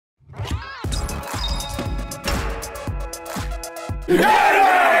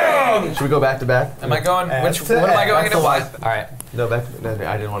Should we go back to back? Am I going? What am I going into? All right. No, back. No,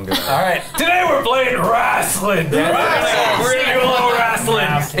 I didn't want to go back. All right. Today we're playing wrestling. We're gonna do a little wrestling.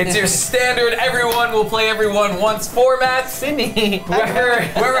 It's your standard everyone will play everyone once format.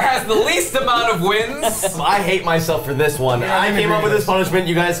 Whoever has the least amount of wins. I hate myself for this one. I came up with this punishment.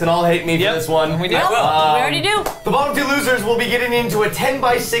 You guys can all hate me for this one. We do. we already do. The bottom two losers will be getting into a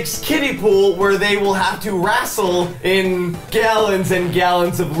 10x6 kiddie pool where they will have to wrestle in gallons and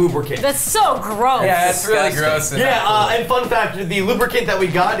gallons of lubricant. That's so gross. Yeah, it's really gross. Yeah, and fun fact, the lubricant that we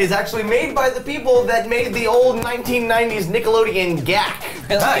got is actually made by the people that made the old 1990s Nickelodeon GAC.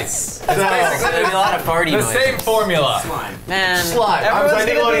 Nice. There's gonna be a lot of party The noise. same formula. Slime. Man. Slime. Everyone's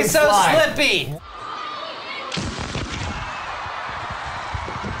gonna be so slime. slippy.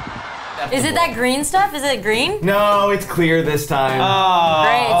 Is it that green stuff? Is it green? No, it's clear this time.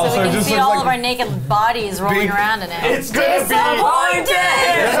 Great, so we so it can just see looks all like of our naked bodies rolling around in it. It's gonna be Disappointed!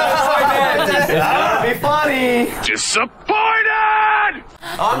 It's gonna be funny. Disappointed!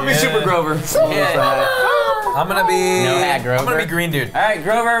 I'm gonna be Super Grover. I'm gonna be. No hat, Grover. I'm gonna be Green Dude. All right,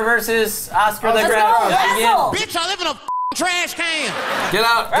 Grover versus Oscar the Let's go, Grouch. wrestle! Bitch, I live in a trash can! Get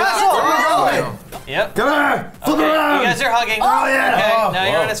out. Yep. Come here. Flip Okay, around. you guys are hugging. Oh, yeah. Okay, Oh. now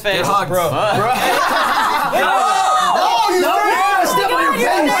you're on his face. Get hugged. Bro. Oh, you step on your face.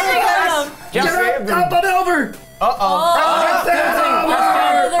 Get up and over.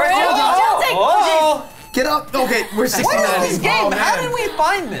 Oh! Get up. Okay, we're 69. What is this game? How did we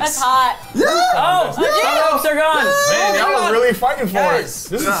find this? That's hot. Oh, the ropes are gone. Man, y'all are really fighting for it. Guys,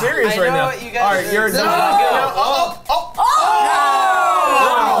 This is serious I right know now. what you guys All right, are you're doing.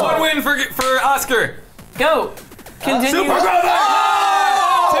 One win for Oscar. Go. Continue. Super Grover.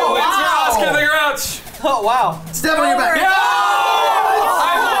 2 wins for Oscar the Grouch. Oh, wow. Step on your back. Yeah! I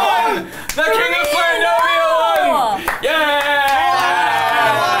won! The King of Flandovia won! Yeah!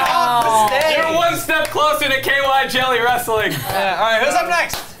 You're one step closer to KY Jelly Wrestling. All right, who's up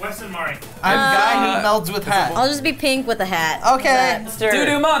next? Weston Murray. I'm the guy who melds with hat. I'll just be pink with a hat. Okay.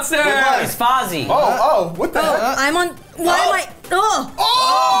 Doo-doo monster! He's Fozzie. Oh, what the heck? I'm on. Why am I? Oh!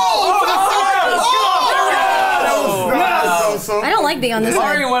 I don't like being on this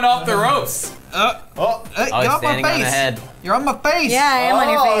Murray side. went off the ropes. Oh, he's standing on the head. You're on my face. Yeah, I am on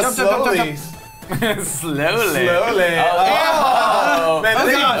your face. Slowly. Slowly. Slowly. Man,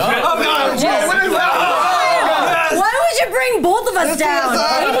 Why would you bring both of us down?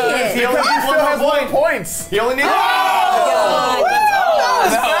 Idiot. He only needs one more point. points. He only needs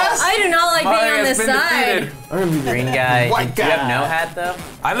I do not like being Murray on has this been side. defeated. Green guy. White Do you guy. have no hat though?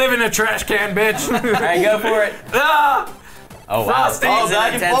 I live in a trash can, bitch. All right, go for it. Ah! Oh wow. Frosty. This is an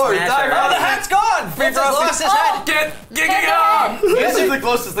Back and intense forth. match Oh, the already. hat's gone. Fritz has lost his hat. Get This is the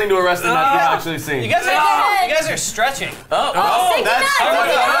closest thing to a wrestling match we've actually seen. You guys are stretching. Oh, Six that's- nuts. I went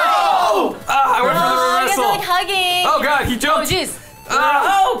for the Oh, you guys are reversal. like hugging. Oh god, he Oh, jumped. jeez.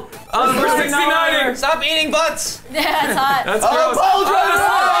 Number 69. Stop eating butts. Yeah, it's hot. That's gross.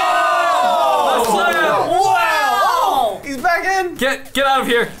 Wow. He's back in. Get out of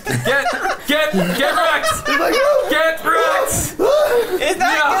here. Get wrecked. Get wrecked. He's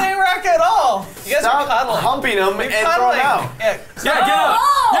not getting wrecked at all. You guys are Stop cuddling. humping him and throw Cuddling. him out. Yeah. Yeah, get out.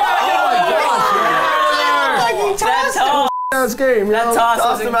 that toss. Ass game, That toss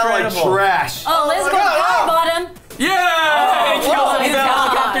Toss was him out like incredible. trash. Oh, Liz goes down bottom. Yeah! He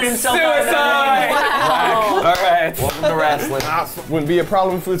helicoptered himself. Suicide! Wow. All right. Welcome to wrestling. Wouldn't be a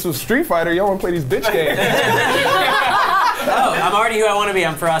problem if this was Street Fighter. Y'all want to play these bitch games. Oh, I'm already who I want to be.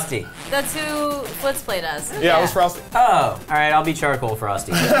 I'm Frosty. That's who Flitz played as. Yeah, I was Frosty. Oh, all right. I'll be Charcoal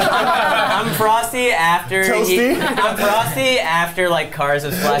Frosty. I'm Frosty after. Toasty? I'm Frosty after like cars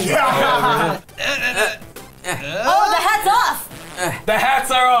have splashed. Oh, the hat's off. The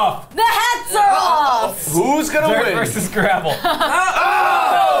hats are off. The hats are off. Who's gonna Dirt win? versus gravel.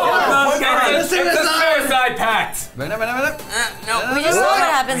 It's a suicide pact. No. We just saw what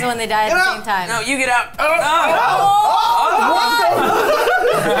happens when they die at the same time. No, you get out.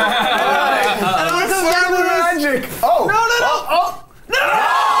 Magic. Oh. No.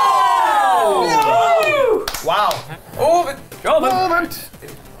 Wow. All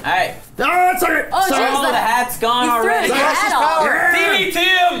right. Oh, Oh, the hat's gone already. the hat off. DDT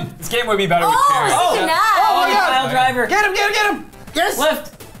him. This game would be better with Oh, Terry. 69. Pile driver. Get him. Yes.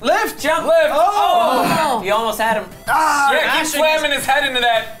 Lift. Jump. Lift. Oh. You almost had him. Yeah, keep slamming his head into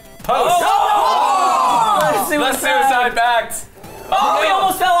that post. The suicide pact. Oh, he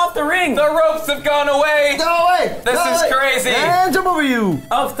almost fell off the ring. The ropes have gone away. No way! This is crazy. And jump over you!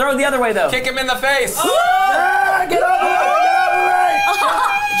 Oh, throw the other way though. Kick him in the face. Get out of the way!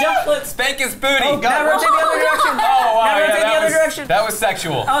 Jump flip. Spank his booty. Now rotate the other direction. Oh, wow. Now Yeah, rotate the that other was- direction. That was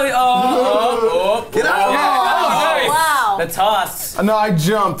sexual. Get out! Nice. Wow. The toss. No, I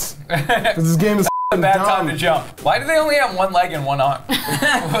jumped. 'Cause this game is A bad dumb. time to jump. Why do they only have one leg and one arm?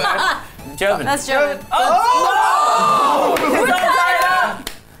 Jovin. That's Joven. Oh,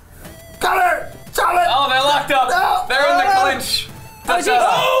 they're locked up. They're in the clinch.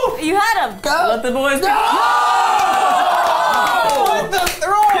 You had him. Let the boys go.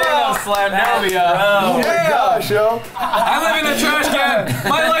 Slam Navia. Oh my gosh, yo. I live in a trash can.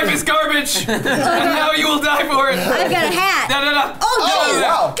 My life is garbage. And now you will die for it. I've got a hat. No. Oh, jeez.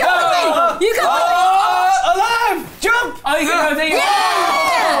 Wow. Come with me. You come with me. Alive! Jump! Oh, you can rotate. Yeah.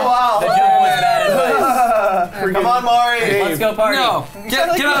 The jump was bad advice. Come on, Mari. Let's go party. No. Get out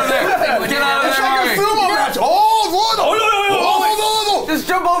of there. Get out of It's there, like a Mari. sumo match. Oh, no. Just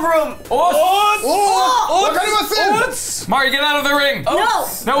jump over him. Mari, get out of the ring. No.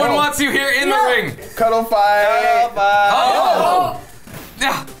 No one wants you here in the ring. Cuddle fight.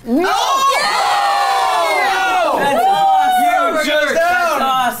 Yeah. No. That's awesome. You jerk.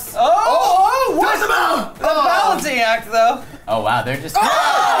 Toss. What's the balancing act, though? Oh, wow. They're just. God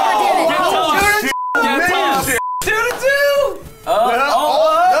damn it. Get tossed. Get tossed. 2-2!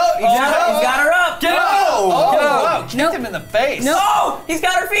 He's got her up. Get out. Wow, kicked him in the face. No. Oh, he's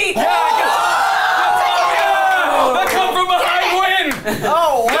got her feet. That come from behind win.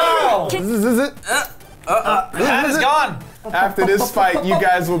 Oh, wow. This is it. The hat is gone. After this fight, you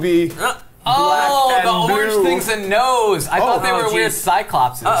guys will be. Oh, and the orange blue. thing's a nose. I thought they were geez. weird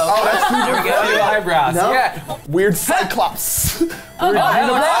cyclopses. Oh, that's true. There we go. New eyebrows. No. Yeah. Weird Cyclops. That looks,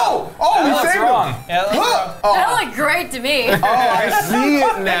 Oh, that we looks saved wrong. him. Yeah, That looked great to me. Oh, I see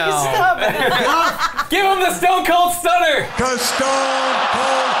it now. Give him the Stone Cold Stunner.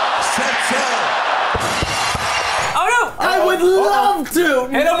 Oh, no. I would love to.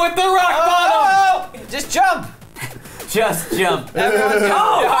 Hit him with the rock bottom. just jump. Just jump. Oh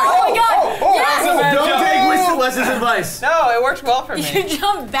my god. Yes. Don't take Wes's advice. No, it worked well for me. You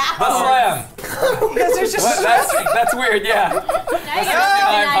jumped backwards. Slam. Because there's just That's weird, yeah. Now you got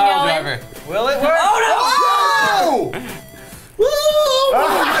a Pile 59 going. driver. Will it work?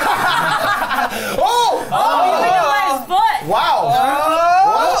 Look at his foot. Wow.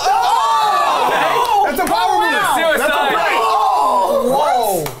 That's a power move. Suicide.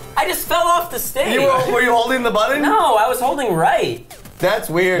 Whoa. I just fell off the stage. Were you holding the button? No, I was holding right. That's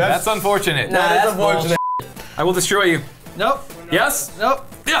weird. That's unfortunate. Nah, That is that's unfortunate. I will destroy you. Nope. Yes? Nope.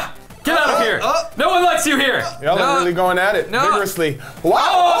 Yeah. Get out of here. No one likes you here. Y'all No. are really going at it No. vigorously. Wow.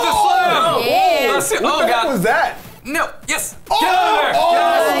 Oh, the slam. Yeah. That's it. What Oh, the heck God. was that? No. Yes. Get out of there. Oh.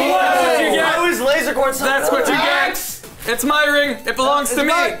 Yes. That's what you I get. was laser cord. That's what you get. It's my ring. It belongs to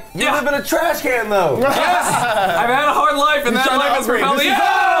me. You live in a trash can, though. Yes. I've had a hard life, and that trying to life has upgrade. propelled me. This is-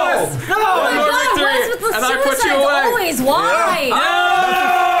 Yes. Oh my More god, victory. Wes with the And I put you suicides away. always. Why?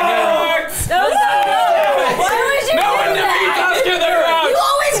 Yes. That was so good. Why would you No do one defeats that? us to their route. You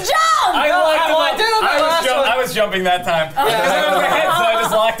always jump. I was jumping that time. Because I was ahead, so I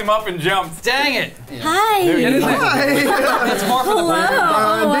just locked him up and jumped. Dang it. Hi. It's more for the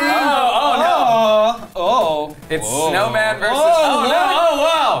Hello. Oh. It's Snowman versus. Whoa, Oh no!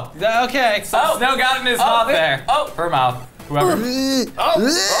 Oh wow! Okay. Snow got in his mouth there. Oh, her mouth. Whoever.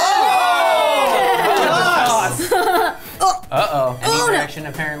 Uh-oh. Any no. direction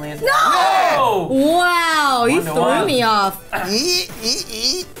apparently is. No. Oh! Wow, you One to threw one. me off.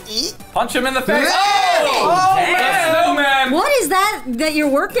 Punch him in the face. Oh, That's Snowman. what is that you're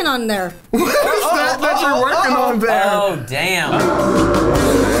working on there? that you're working on there. Oh, damn.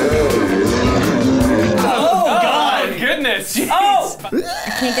 Oh God! Goodness. Jeez. Oh!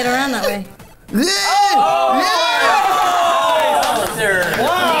 Can't get around that way.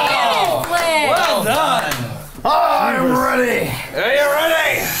 Well done. I'm ready. Are you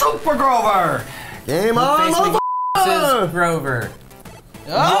ready? Super Grover. Game on, motherfucker. Versus Grover.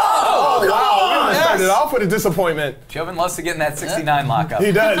 Oh, wow. We started off with a disappointment. Joven loves to get in that 69 lockup.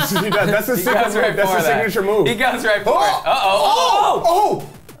 He does. He does. That's his He goes right That's for his that. signature move. He goes right for it. Oh!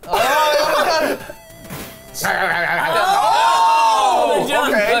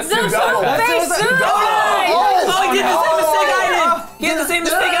 Okay. Let's do Face double. suicide. Oh, he did the same mistake I did. He had the same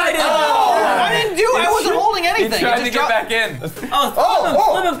mistake I did. I didn't do. I wasn't holding He anything. tried It to just get dropped. back in.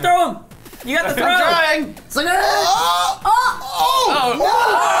 Flip him, throw him. You got the throw. I'm trying.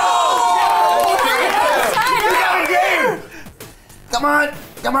 Come on.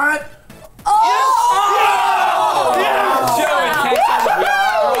 Come on. Joven takes someone.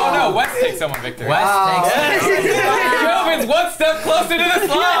 Oh no, Wes takes someone victory. Wes takes it. Joven Jovin's one step closer to the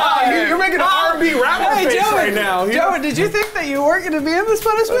slide. You're making an R&B rapper face right now. Joe, did you think that you weren't going to be in this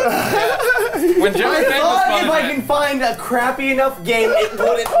punishment? When Jovin's in this If I punishment. can find a crappy enough game, it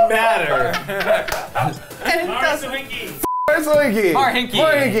wouldn't matter. Marhinky.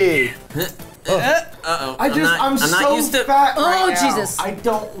 Marhinky. Uh-oh. I'm not so used to. fat Oh, right now. Jesus. I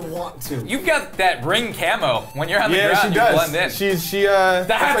don't want to. You've got that ring camo. When you're on the Yeah, ground, she you blend in. does. She The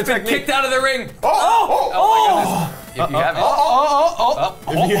that's hat's my been technique. kicked out of the ring. Oh, If you have it.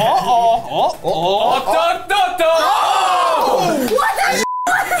 What the sh**? I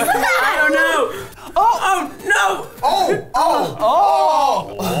don't know. Oh no.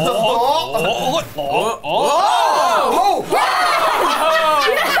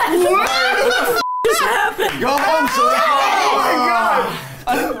 Go home, son. Oh my God.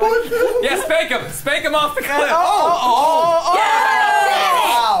 Yeah, spank him. Spank him off the cliff. Wow.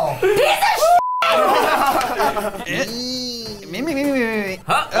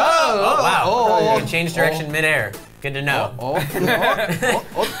 Oh wow. You can change direction midair. Good to know. You can do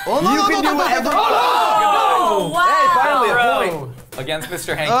whatever. Oh, wow. Hey, finally a point. Against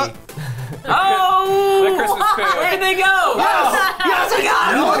Mr. Hanky. Oh! The Christmas Where food. did they go? Yes, I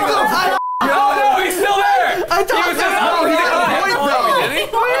got it. Oh no, he's still there! I thought He was just No, he got a point, though. Did he? You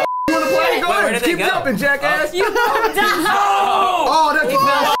want to play? Go Where ahead. did they Keep go? jumping, jackass. You died. Oh, that's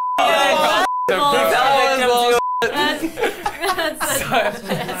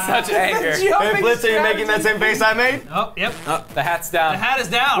Such anger. Hey, Blitz, are you making that same face I made? Oh, yep. The hat's down. The hat is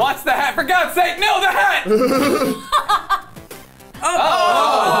down. What's the hat? For God's sake, no, the hat!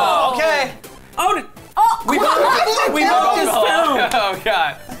 Okay. We broke the spoon. Oh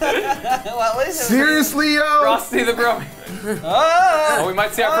God. Well, listen. Seriously, yo? Frosty the Bro. Oh, We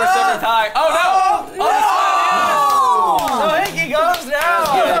might see our first ever tie. Oh no! so Hinky goes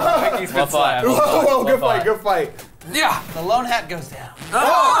down. He's been slapped. Whoa, good fight, good fight. Yeah. The lone hat goes down.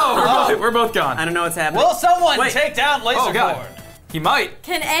 We're both gone. I don't know what's happening. Will someone Wait. take down Laser Oh God. Cord? He might.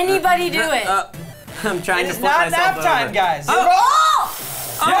 Can anybody do it? I'm trying to It's flip not myself nap time, over. guys.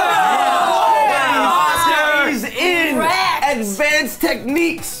 He's in Correct. advanced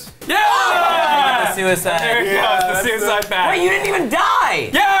techniques. Yeah! Suicide. There it goes, the suicide pact. Wait, you didn't even die!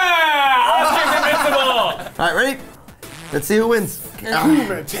 Yeah! Oscar's invincible! All right, ready? Let's see who wins. Oh, the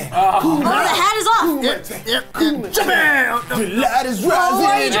hat is off. The light is Oh, why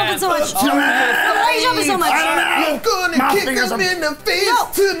are you rising. jumping so much? Why are you jumping so much? You're gonna kick him in the face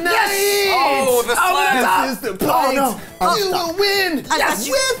tonight. Oh, the slap. This is the point. You will win. Yes.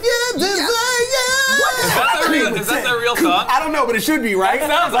 With your desire. Is that the real song? I don't know, but it should be, right?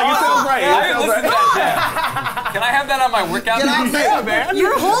 Sounds Like, it sounds right. I It haven't sounds listened to right. that yet. Can I have that on my workout? Yeah, man.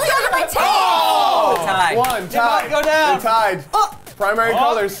 You're holding onto my tail. Tie. One, tied. Go down. They're tied. Primary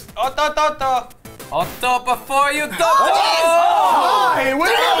colors. Otto before you go. Hey,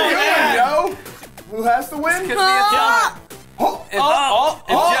 what are you doing, yo? Who has to win? Could be a Joven. If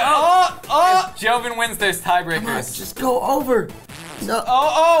Joven wins, there's tiebreakers. Just go over. Wait, is that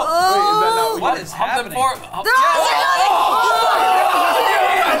not What you- is Hump them happening? for.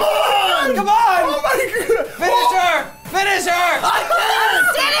 Come on! Oh my God. Finish her! Finish her!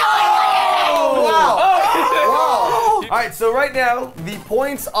 All right, so right now, the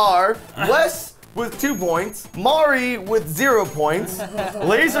points are Wes with 2 points, Mari with 0 points,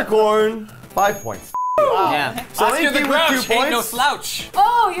 Lasercorn, 5 points. Yeah. So Oscar the Linky with Grouch 2 ain't no points. slouch.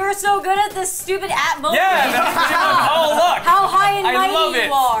 Oh, you're so good at this stupid at moment. Yeah, that's Joven all luck. How high and I mighty love it.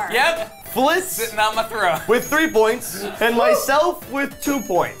 you are. Yep. Flitz Sitting on my throat. with 3 points, and myself with 2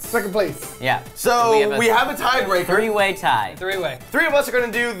 points. Second place. Yeah. So we have a tiebreaker. Three-way tie. Three-way. 3 of us are going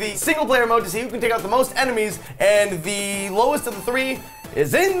to do the single player mode to see who can take out the most enemies, and the lowest of the 3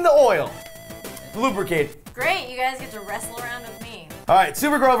 is in the oil. Lubricate. Great, you guys get to wrestle around with me. All right,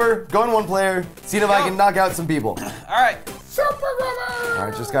 Super Grover, going 1 player, seeing if I can knock out some people. All right. Super Grover. All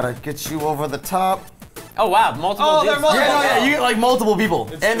right, just gotta get you over the top. Oh wow, multiple. Oh, they're dudes. multiple. Yeah, you get like multiple people,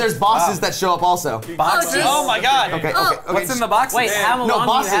 and there's bosses that show up also. Boxes. Oh my God. Okay, Oh. okay. What's in the box? Wait, how No, long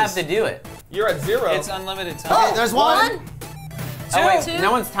do you have bosses. to do it? You're at 0. It's unlimited time. Okay, there's one. Oh wait, Two.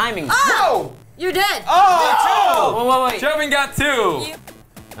 no one's timing. No. You're dead. Whoa, wait. Joven got 2.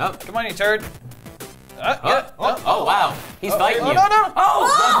 Come on, you turd. Oh wow, he's fighting you. No.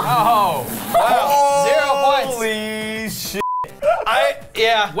 Oh. 0 points. Holy shit.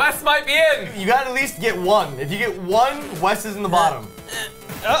 Yeah. Wes might be in. You gotta at least get 1. If you get 1, Wes is in the bottom.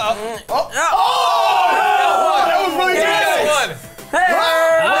 That was really good. Yeah,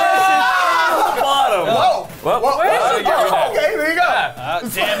 Bottom. Okay, there you go.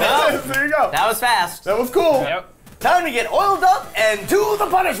 Damn it. There you go. That was fast. That was cool. Yep. Time to get oiled up and to the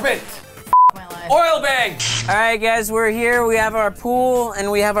punishment. My life. Oil bang. All right, guys, we're here. We have our pool and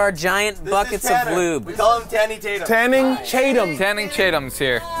we have our giant buckets of lube. We call him Tanny Tatum. Tanning Chatham. Tanning Chathum's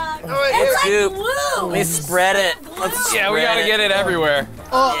here. It's like Scoop. glue. Let me spread it. Let's Yeah, we gotta get it everywhere.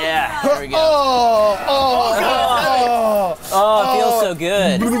 Yeah, there we go. Oh, it feels so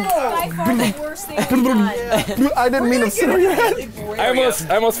good. By far the worst thing we've done. I didn't mean to sit on your head. I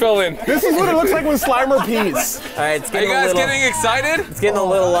almost fell in. This is what it looks like when Slimer pees. All right, it's Are you getting a guys little. getting excited? It's getting a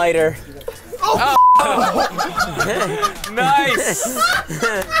little lighter. Nice.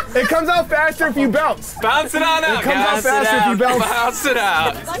 It comes out faster if you bounce. Bounce it on out, It comes out guys. faster if you bounce. Bounce it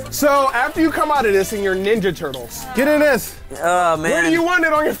out. So after you come out of this and you're Ninja Turtles, get in this. Oh man. Where do you want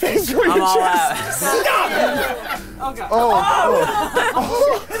it on your face or your I'm all chest? out. Oh.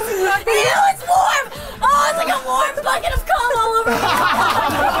 Ew, it's warm. Oh, it's like a warm bucket of cum all over me.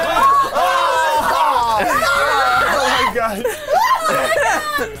 Oh my God.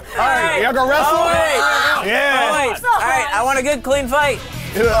 All right. Y'all gonna wrestle? Oh, wait. Yeah. Oh, wait. All right, I want a good clean fight.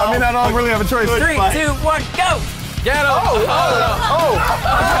 I mean, I don't really have a choice. 3, 2, 1, go. Get him.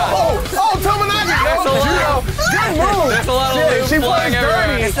 Tomonaga. That's a lot. Good move. There's a lot of Shit, lube she flying plays everywhere.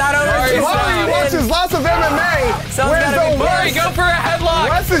 dirty. It's not over. Sorry, She's sorry. Mari watches lots of MMA. Someone's Where's gotta be the Mari, go for a headlock.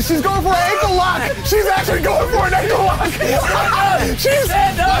 Weston, she's going for an ankle lock. She's actually going for an ankle lock. She's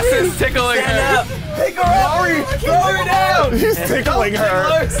Weston's tickling Stand her. up. Pick her up. Mari, throw her down. He's tickling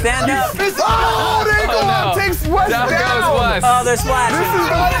her. Stand up. Oh, the ankle lock takes Wes Down down. goes Wes. Oh, they're splashing. This is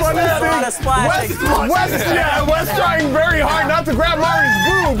the funniest A lot of splashing. Wes trying very hard not to grab Mari's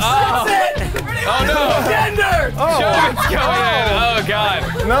boobs. Oh no. Gender. Jovin's going in. Oh God.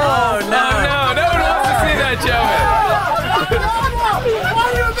 No. Oh no. No one wants to see that, Jovin.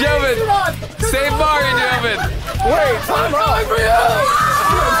 Jovin, save Mari, Jovin. Wait, time out. For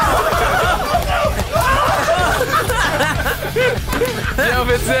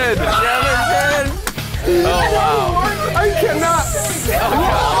Jovin's in. Oh wow. I cannot.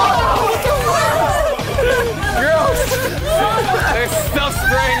 Gross. There's stuff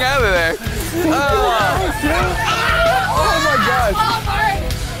spraying out of there. Oh my gosh.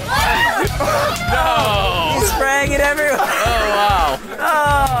 No. He's spraying it everywhere. Oh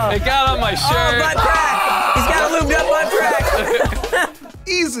wow. It got on my Oh, shirt. butt crack. He's got a lubed up butt crack.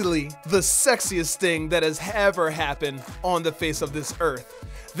 Easily the sexiest thing that has ever happened on the face of this earth.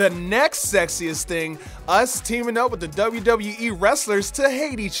 The next sexiest thing, us teaming up with the WWE wrestlers to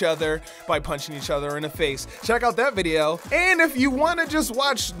hate each other by punching each other in the face. Check out that video. And if you want to just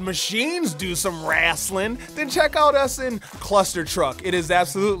watch machines do some wrestling, then check out us in Cluster Truck. It is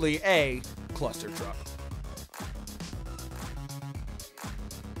absolutely a cluster truck.